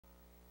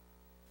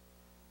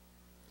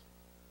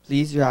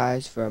Please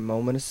rise for a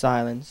moment of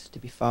silence to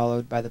be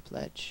followed by the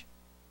pledge.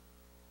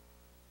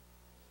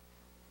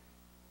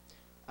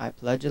 I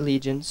pledge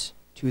allegiance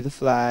to the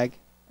flag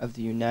of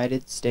the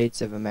United States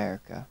of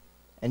America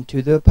and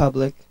to the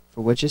republic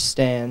for which it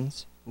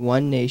stands,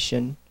 one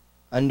nation,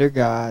 under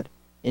God,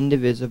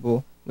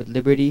 indivisible, with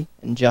liberty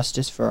and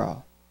justice for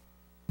all.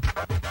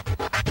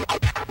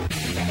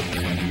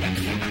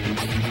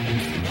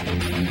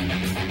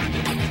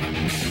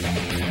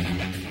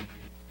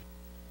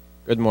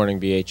 Good morning,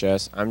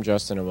 BHS. I'm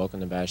Justin and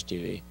welcome to Bash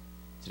TV.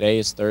 Today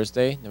is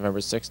Thursday, November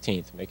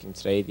 16th, making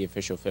today the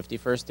official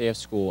 51st day of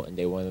school and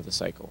day 1 of the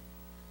cycle.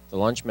 The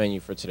lunch menu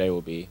for today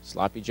will be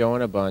Sloppy Joe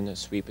on a bun,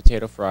 sweet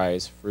potato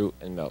fries, fruit,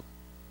 and milk.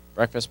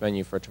 Breakfast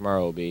menu for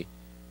tomorrow will be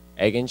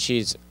egg and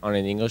cheese on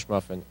an English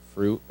muffin,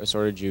 fruit,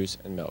 assorted juice,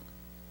 and milk.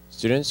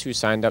 Students who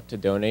signed up to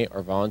donate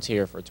or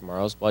volunteer for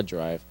tomorrow's blood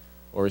drive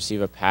will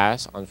receive a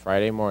pass on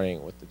Friday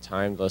morning with the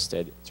time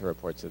listed to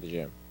report to the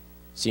gym.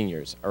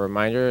 Seniors, a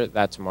reminder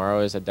that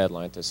tomorrow is a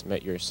deadline to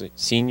submit your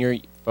senior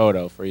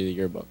photo for the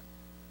yearbook.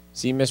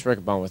 See Miss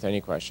Rickbone with any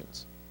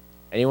questions.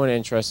 Anyone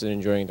interested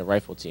in joining the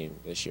rifle team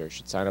this year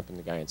should sign up in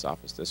the guidance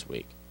office this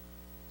week.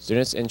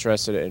 Students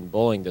interested in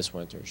bowling this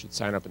winter should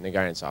sign up in the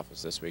guidance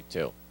office this week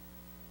too.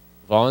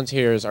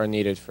 Volunteers are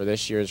needed for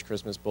this year's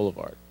Christmas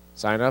Boulevard.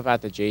 Sign up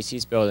at the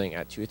JC's building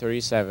at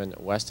 237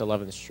 West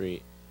 11th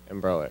Street in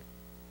Berwick.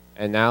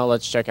 And now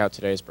let's check out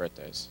today's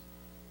birthdays.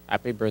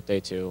 Happy birthday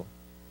to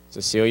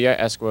Cecilia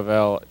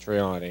Esquivel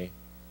Triani,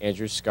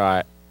 Andrew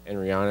Scott, and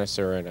Rihanna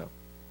Sereno.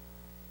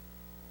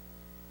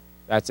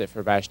 That's it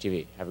for Bash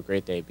TV. Have a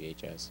great day,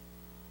 BHS.